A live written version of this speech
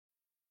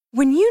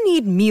When you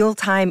need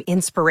mealtime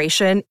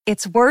inspiration,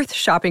 it's worth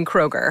shopping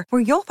Kroger,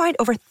 where you'll find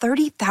over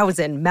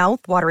 30,000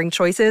 mouth-watering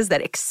choices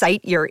that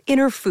excite your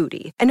inner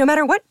foodie. And no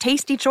matter what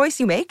tasty choice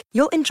you make,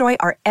 you'll enjoy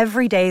our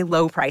everyday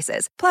low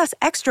prices, plus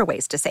extra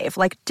ways to save,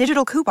 like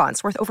digital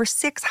coupons worth over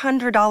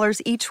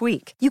 $600 each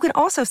week. You can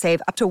also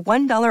save up to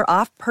 $1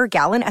 off per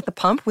gallon at the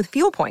pump with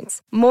fuel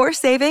points. More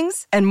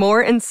savings and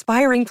more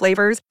inspiring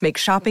flavors make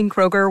shopping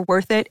Kroger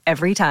worth it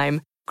every time.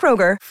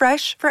 Kroger,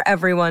 fresh for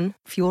everyone.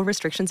 Fuel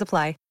restrictions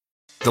apply.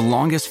 The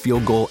longest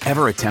field goal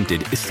ever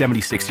attempted is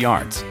 76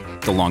 yards.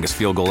 The longest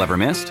field goal ever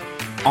missed?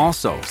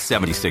 Also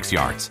 76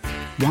 yards.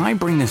 Why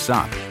bring this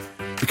up?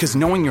 Because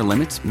knowing your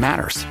limits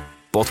matters,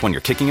 both when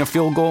you're kicking a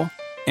field goal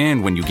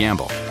and when you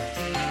gamble.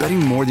 Betting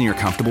more than you're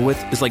comfortable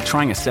with is like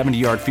trying a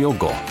 70-yard field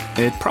goal.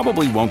 It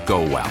probably won't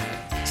go well.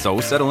 So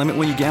set a limit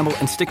when you gamble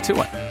and stick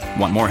to it.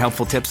 Want more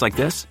helpful tips like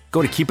this?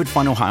 Go to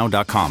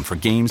keepitfunohio.com for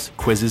games,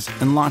 quizzes,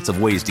 and lots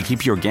of ways to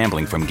keep your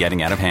gambling from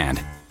getting out of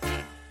hand.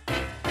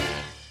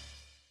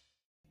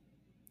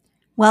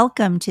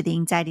 Welcome to the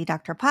Anxiety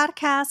Doctor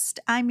podcast.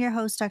 I'm your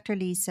host, Dr.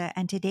 Lisa,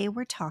 and today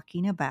we're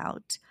talking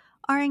about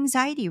our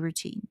anxiety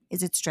routine.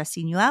 Is it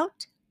stressing you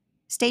out?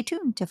 Stay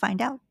tuned to find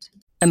out.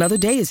 Another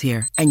day is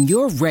here, and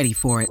you're ready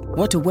for it.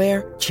 What to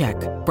wear? Check.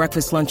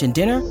 Breakfast, lunch, and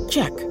dinner?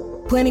 Check.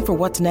 Planning for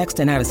what's next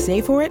and how to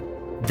save for it?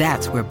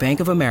 That's where Bank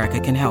of America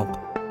can help.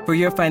 For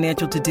your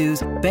financial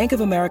to-dos, Bank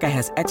of America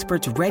has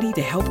experts ready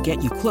to help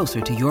get you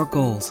closer to your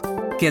goals.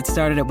 Get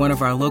started at one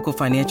of our local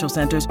financial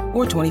centers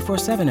or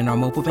 24/7 in our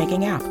mobile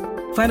banking app.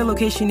 Find a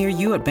location near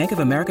you at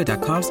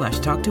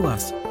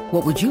bankofamerica.com/talktous.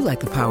 What would you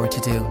like the power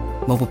to do?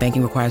 Mobile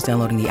banking requires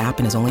downloading the app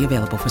and is only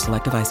available for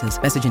select devices.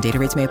 Message and data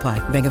rates may apply.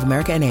 Bank of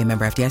America N.A.,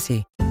 member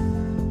FDIC.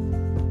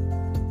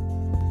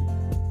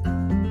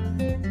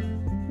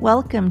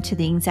 Welcome to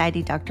the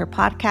Anxiety Doctor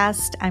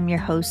podcast. I'm your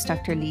host,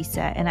 Dr.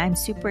 Lisa, and I'm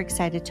super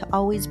excited to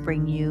always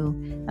bring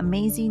you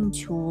amazing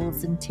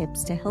tools and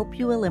tips to help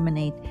you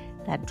eliminate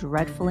that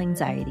dreadful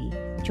anxiety.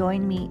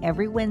 Join me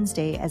every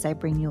Wednesday as I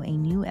bring you a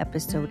new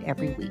episode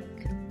every week.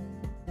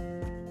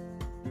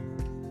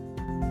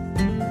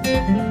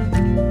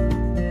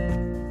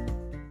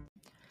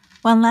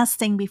 One last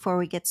thing before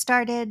we get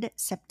started,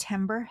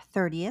 September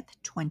 30th,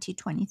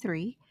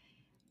 2023,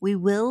 we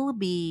will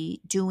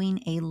be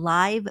doing a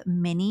live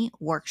mini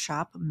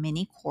workshop,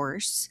 mini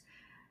course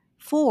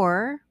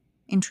for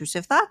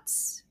intrusive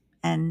thoughts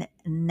and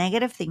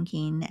negative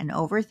thinking and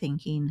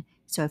overthinking.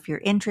 So if you're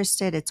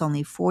interested, it's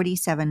only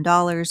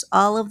 $47.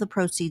 All of the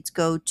proceeds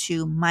go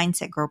to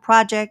Mindset Grow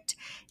Project.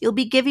 You'll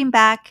be giving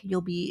back.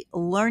 You'll be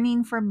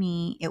learning from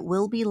me. It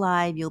will be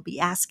live. You'll be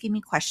asking me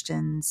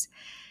questions.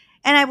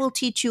 And I will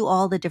teach you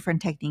all the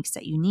different techniques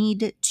that you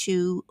need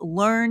to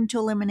learn to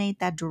eliminate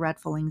that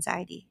dreadful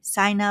anxiety.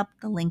 Sign up.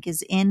 The link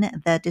is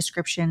in the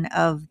description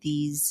of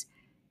this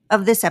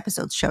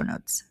episode's show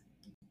notes.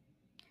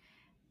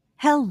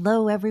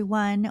 Hello,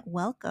 everyone.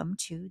 Welcome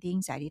to the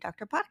Anxiety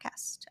Doctor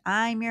podcast.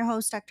 I'm your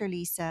host, Dr.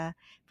 Lisa.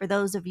 For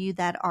those of you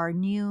that are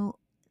new,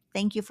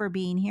 thank you for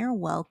being here.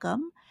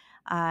 Welcome.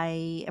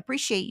 I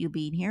appreciate you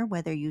being here,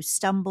 whether you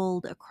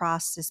stumbled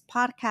across this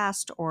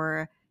podcast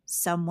or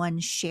someone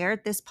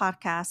shared this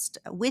podcast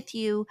with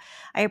you.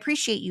 I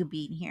appreciate you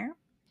being here.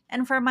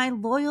 And for my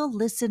loyal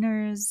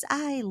listeners,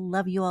 I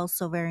love you all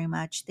so very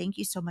much. Thank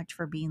you so much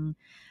for being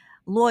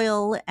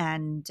loyal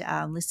and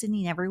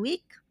listening every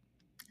week.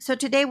 So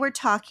today we're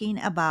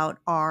talking about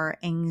our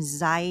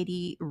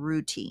anxiety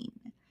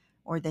routine,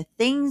 or the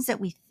things that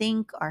we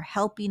think are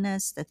helping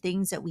us, the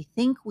things that we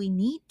think we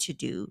need to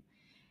do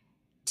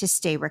to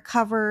stay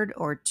recovered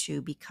or to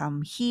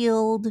become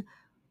healed.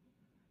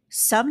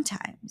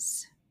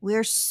 Sometimes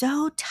we're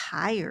so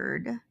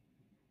tired.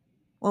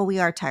 Well, we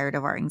are tired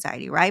of our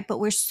anxiety, right?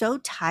 But we're so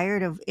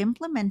tired of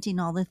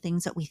implementing all the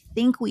things that we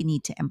think we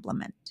need to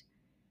implement.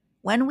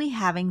 When we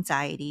have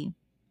anxiety,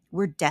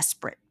 we're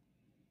desperate.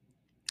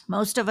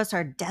 Most of us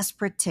are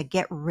desperate to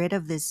get rid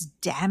of this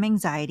damn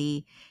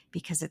anxiety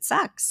because it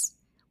sucks.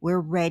 We're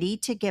ready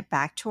to get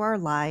back to our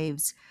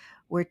lives.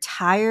 We're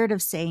tired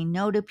of saying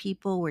no to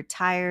people. We're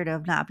tired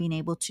of not being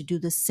able to do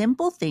the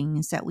simple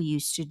things that we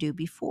used to do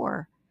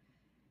before.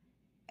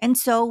 And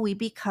so we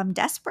become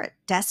desperate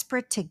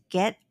to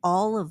get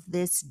all of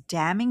this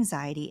damn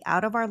anxiety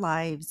out of our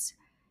lives,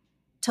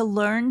 to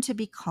learn to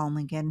be calm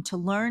again, to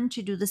learn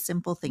to do the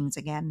simple things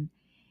again.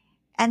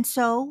 And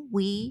so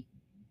we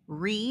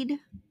read,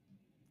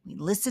 we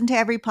listen to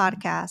every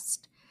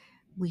podcast,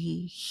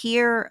 we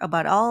hear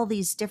about all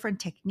these different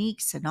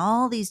techniques and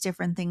all these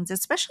different things,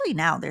 especially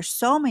now. There's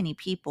so many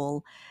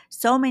people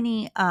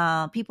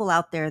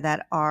out there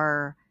that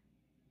are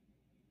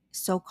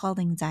so-called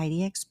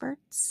anxiety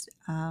experts.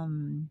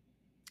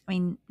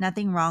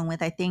 Nothing wrong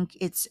with, I think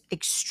it's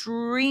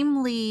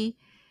extremely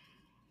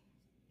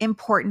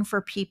important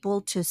for people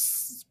to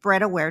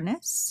spread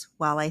awareness.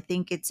 While I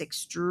think it's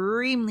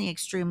extremely,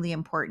 extremely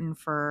important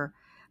for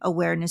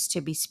awareness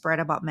to be spread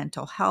about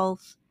mental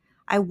health,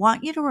 I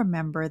want you to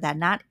remember that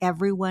not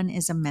everyone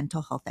is a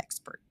mental health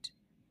expert.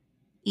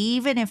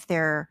 Even if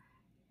they're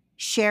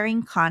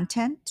sharing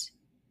content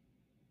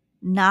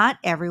Not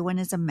everyone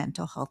is a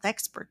mental health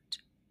expert.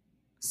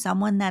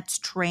 Someone that's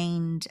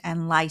trained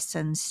and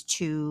licensed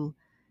to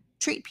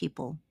treat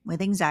people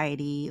with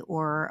anxiety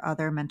or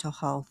other mental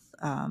health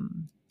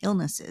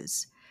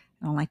illnesses.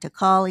 I don't like to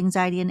call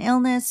anxiety an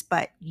illness,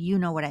 but you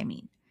know what I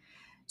mean.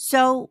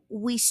 So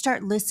we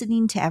start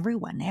listening to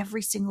everyone,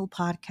 every single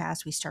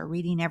podcast. We start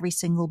reading every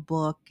single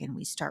book, and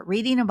we start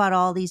reading about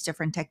all these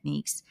different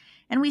techniques,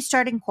 and we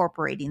start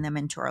incorporating them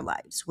into our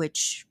lives,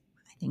 which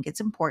I think it's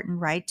important,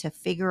 right? To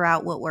figure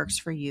out what works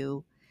for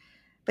you.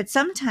 But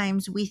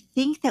sometimes we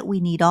think that we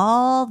need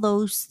all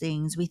those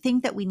things. We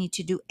think that we need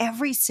to do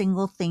every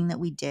single thing that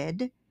we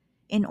did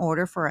in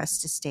order for us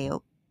to stay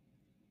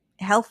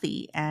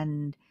healthy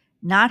and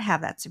not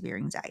have that severe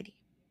anxiety.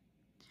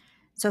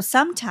 So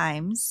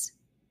sometimes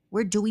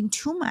we're doing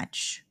too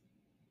much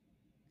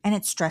and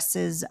it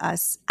stresses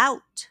us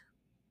out.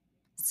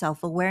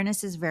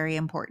 Self-awareness is very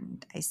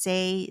important. I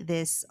say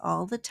this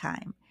all the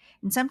time.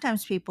 And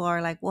sometimes people are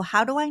like, well,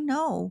 how do I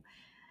know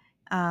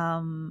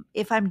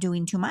if I'm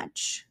doing too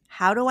much?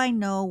 How do I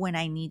know when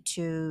I need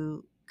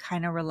to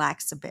kind of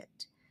relax a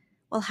bit?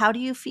 Well, how do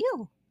you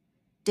feel?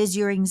 Does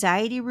your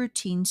anxiety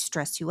routine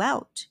stress you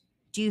out?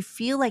 Do you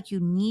feel like you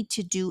need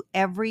to do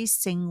every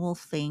single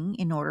thing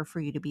in order for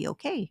you to be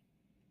okay?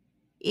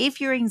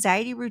 If your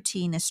anxiety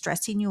routine is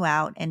stressing you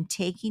out and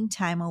taking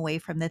time away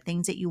from the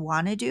things that you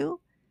want to do,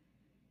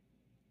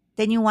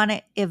 then you want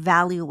to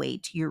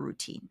evaluate your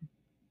routine.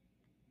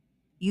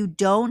 You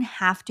don't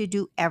have to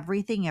do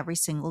everything every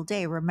single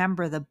day.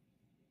 Remember,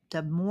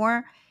 the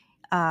more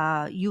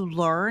you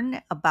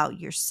learn about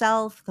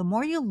yourself, the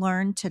more you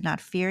learn to not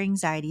fear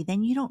anxiety,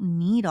 then you don't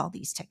need all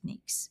these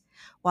techniques.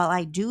 While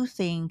I do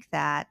think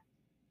that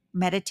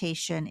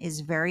meditation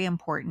is very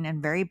important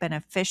and very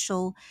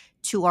beneficial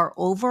to our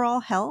overall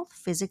health,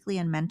 physically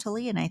and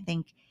mentally, and I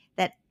think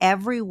that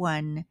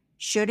everyone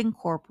should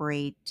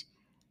incorporate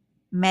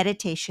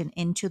meditation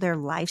into their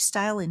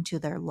lifestyle, into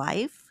their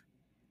life,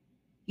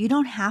 you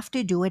don't have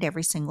to do it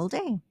every single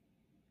day.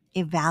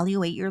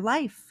 Evaluate your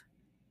life.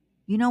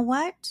 You know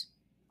what?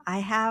 I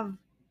have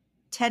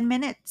 10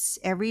 minutes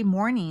every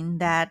morning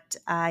that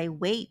I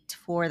wait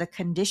for the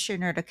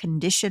conditioner to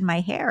condition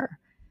my hair.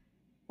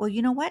 Well,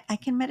 you know what? I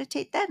can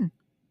meditate then.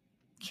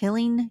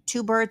 Killing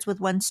two birds with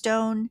one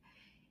stone.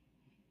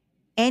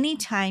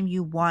 Anytime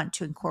you want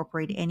to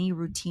incorporate any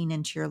routine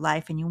into your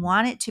life and you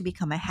want it to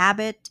become a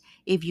habit,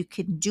 if you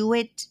can do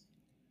it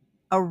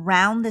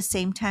around the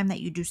same time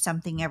that you do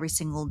something every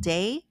single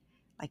day,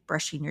 like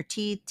brushing your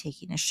teeth,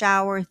 taking a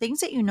shower,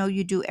 things that you know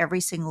you do every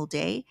single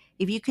day,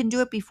 if you can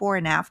do it before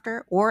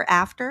or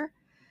after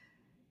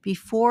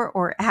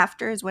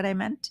is what I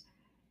meant,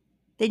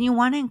 then you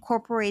want to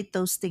incorporate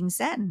those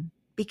things in,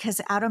 because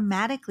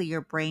automatically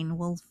your brain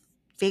will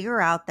figure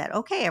out that,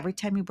 okay, every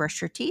time you brush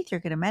your teeth, you're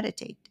going to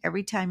meditate.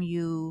 Every time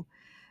you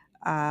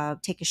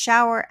take a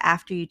shower,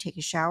 after you take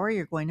a shower,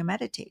 you're going to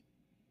meditate.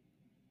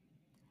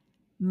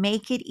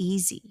 Make it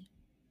easy.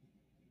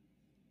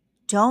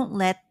 Don't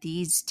let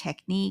these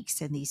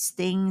techniques and these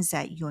things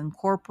that you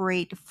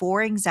incorporate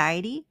for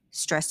anxiety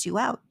stress you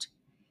out.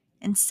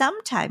 And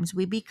sometimes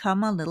we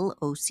become a little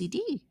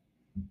OCD,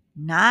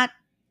 not,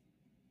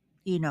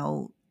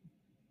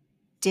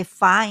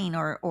 define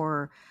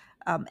or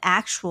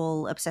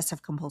actual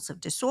obsessive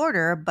compulsive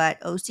disorder, but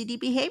OCD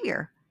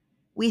behavior.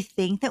 We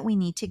think that we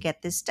need to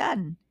get this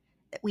done.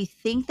 That we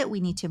think that we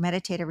need to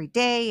meditate every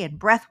day and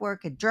breath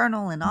work and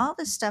journal and all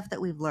this stuff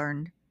that we've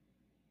learned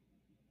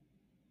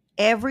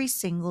every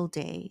single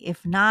day.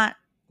 If not,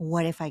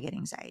 what if I get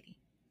anxiety?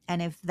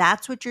 And if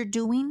that's what you're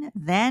doing,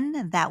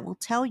 then that will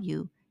tell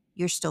you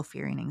you're still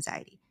fearing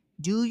anxiety.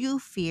 Do you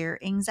fear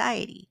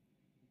anxiety?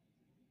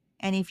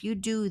 And if you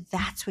do,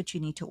 that's what you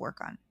need to work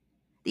on.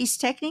 These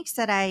techniques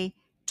that I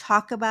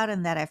talk about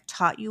and that I've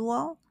taught you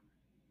all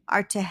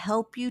are to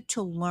help you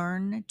to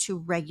learn to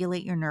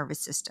regulate your nervous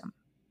system.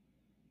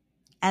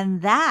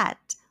 And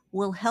that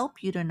will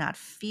help you to not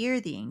fear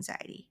the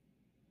anxiety.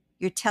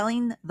 You're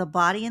telling the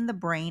body and the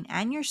brain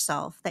and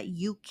yourself that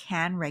you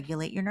can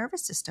regulate your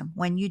nervous system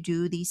when you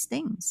do these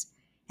things.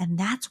 And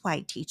that's why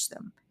I teach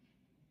them.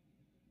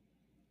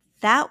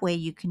 That way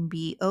you can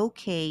be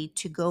okay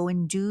to go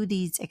and do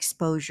these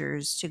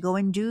exposures, to go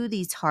and do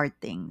these hard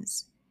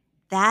things.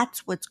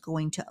 That's what's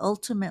going to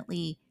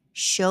ultimately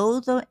show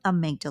the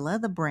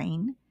amygdala, the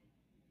brain,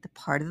 the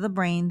part of the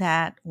brain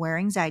that where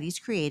anxiety is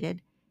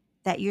created,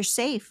 that you're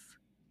safe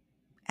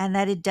and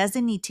that it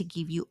doesn't need to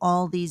give you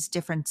all these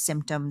different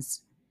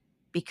symptoms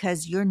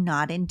because you're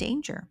not in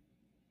danger.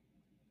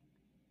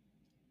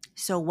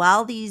 So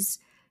while these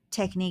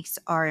techniques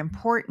are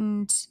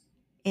important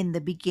in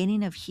the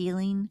beginning of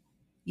healing,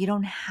 you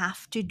don't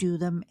have to do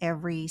them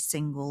every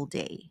single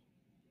day.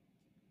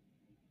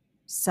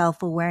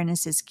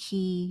 Self-awareness is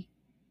key.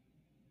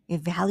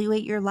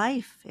 Evaluate your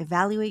life,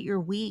 evaluate your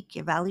week,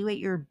 evaluate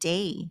your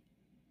day.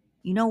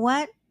 You know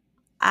what?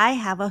 I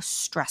have a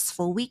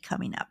stressful week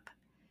coming up.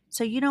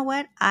 So you know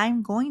what?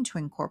 I'm going to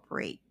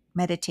incorporate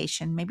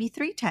meditation maybe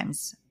 3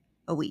 times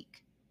a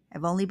week.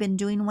 I've only been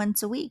doing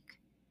once a week.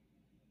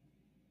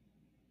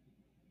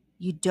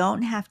 You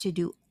don't have to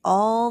do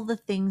all the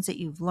things that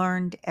you've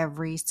learned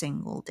every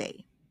single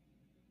day.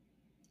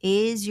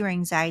 Is your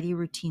anxiety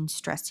routine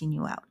stressing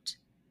you out?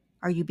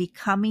 Are you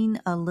becoming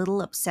a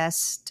little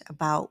obsessed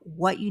about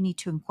what you need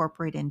to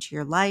incorporate into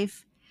your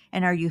life?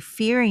 And are you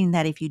fearing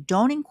that if you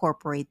don't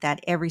incorporate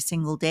that every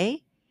single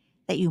day,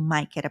 that you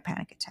might get a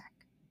panic attack?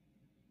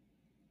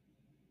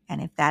 And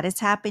if that is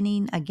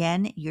happening,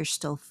 again, you're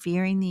still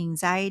fearing the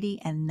anxiety,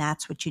 and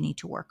that's what you need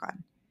to work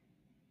on.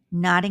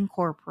 Not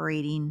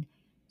incorporating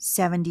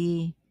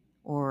 70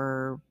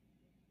 or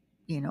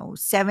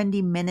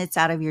 70 minutes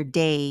out of your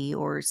day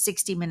or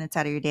 60 minutes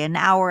out of your day, an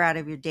hour out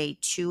of your day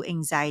to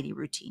anxiety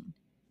routine.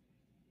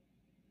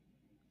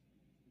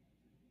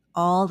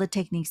 All the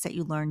techniques that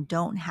you learn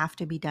don't have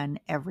to be done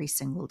every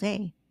single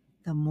day.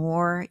 The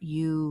more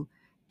you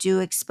do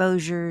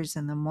exposures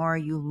and the more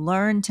you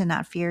learn to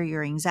not fear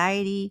your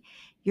anxiety,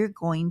 you're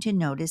going to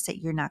notice that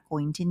you're not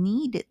going to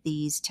need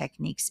these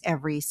techniques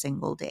every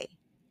single day.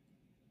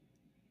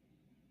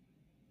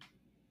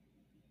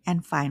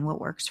 And find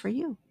what works for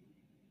you.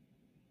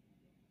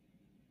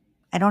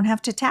 I don't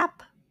have to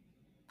tap.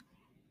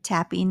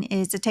 Tapping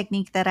is a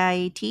technique that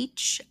I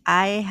teach.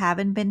 I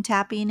haven't been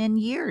tapping in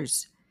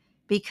years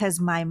because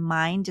my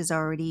mind is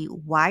already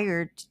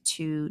wired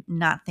to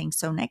not think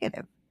so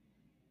negative.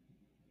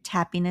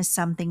 Tapping is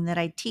something that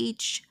I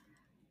teach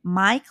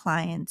my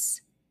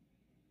clients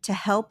to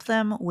help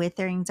them with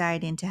their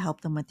anxiety and to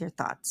help them with their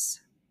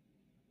thoughts.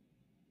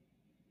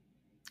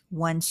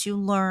 Once you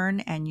learn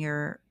and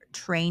you're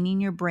training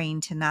your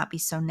brain to not be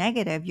so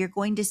negative, you're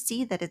going to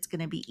see that it's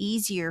going to be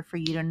easier for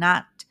you to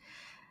not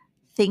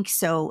think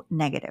so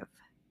negative.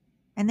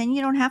 And then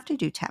you don't have to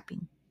do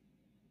tapping.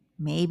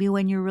 Maybe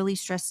when you're really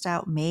stressed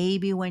out,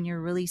 maybe when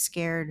you're really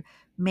scared,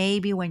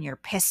 maybe when you're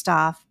pissed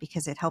off,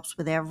 because it helps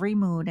with every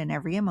mood and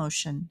every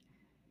emotion.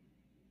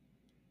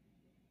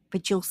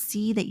 But you'll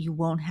see that you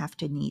won't have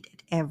to need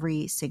it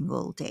every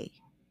single day.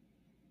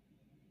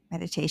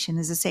 Meditation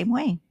is the same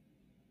way.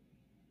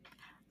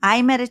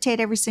 I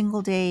meditate every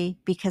single day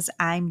because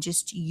I'm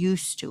just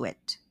used to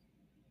it.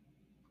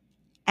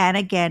 And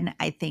again,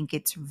 I think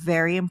it's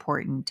very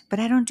important, but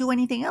I don't do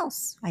anything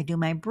else. I do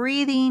my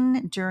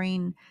breathing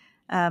during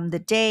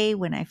the day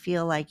when I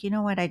feel like,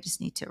 I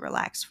just need to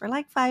relax for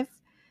like 5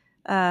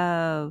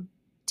 to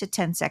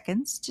 10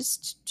 seconds,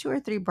 just 2 or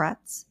 3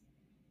 breaths.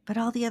 But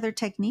all the other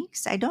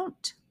techniques, I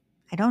don't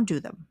do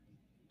them.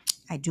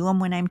 I do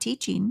them when I'm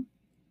teaching,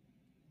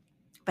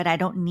 but I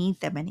don't need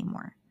them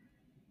anymore.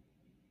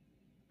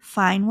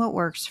 Find what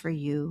works for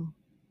you.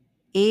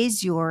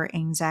 Is your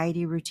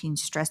anxiety routine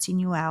stressing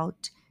you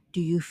out? Do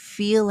you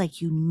feel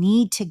like you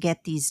need to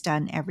get these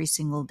done every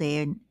single day?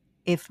 And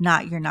if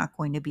not, you're not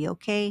going to be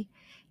okay.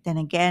 Then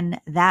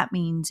again, that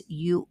means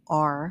you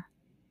are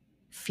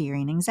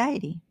fearing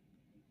anxiety.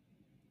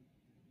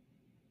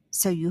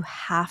 So you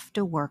have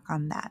to work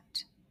on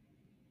that.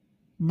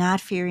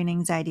 Not fearing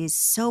anxiety is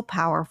so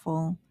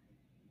powerful,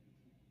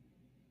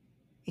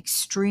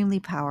 extremely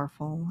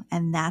powerful.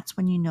 And that's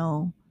when you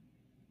know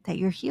that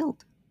you're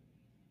healed.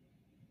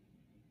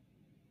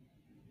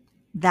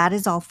 That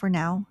is all for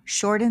now.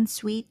 Short and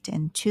sweet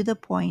and to the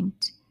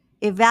point.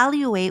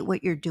 Evaluate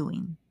what you're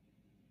doing.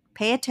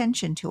 Pay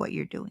attention to what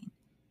you're doing.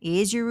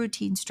 Is your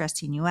routine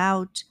stressing you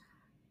out?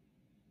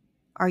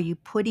 Are you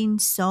putting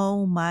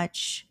so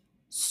much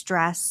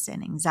stress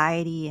and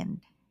anxiety and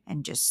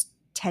just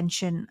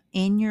tension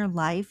in your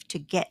life to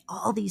get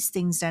all these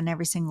things done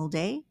every single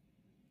day?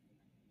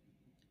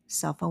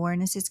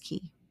 Self-awareness is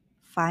key.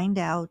 Find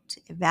out,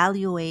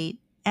 evaluate,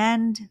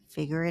 and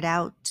figure it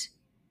out.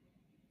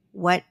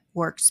 What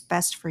works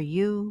best for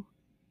you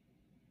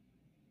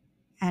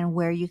and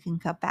where you can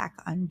cut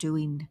back on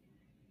doing,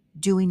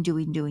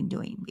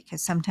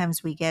 because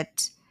sometimes we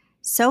get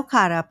so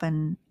caught up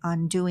on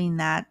doing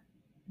that,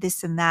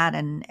 this and that,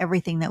 and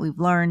everything that we've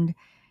learned,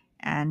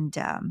 and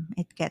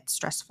it gets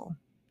stressful.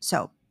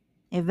 So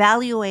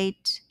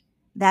evaluate.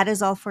 That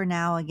is all for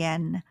now.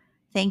 Again,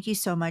 thank you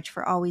so much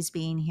for always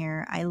being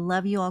here. I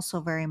love you all so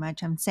very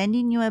much. I'm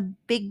sending you a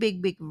big,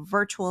 big, big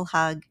virtual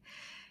hug.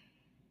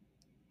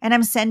 And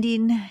I'm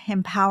sending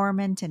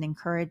empowerment and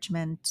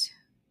encouragement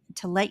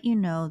to let you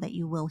know that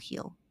you will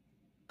heal.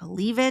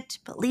 Believe it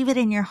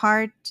in your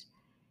heart.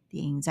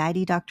 The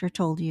anxiety doctor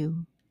told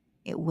you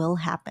it will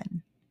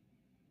happen.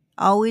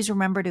 Always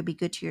remember to be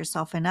good to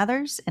yourself and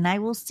others, and I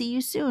will see you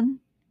soon.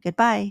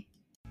 Goodbye.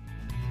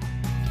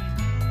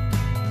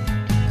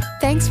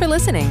 Thanks for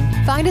listening.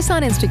 Find us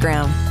on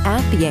Instagram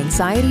 @The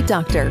Anxiety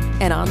Doctor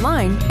and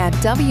online at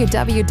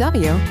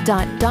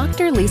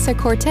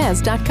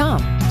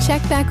www.drlisacortez.com.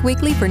 Check back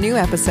weekly for new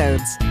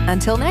episodes.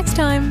 Until next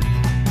time.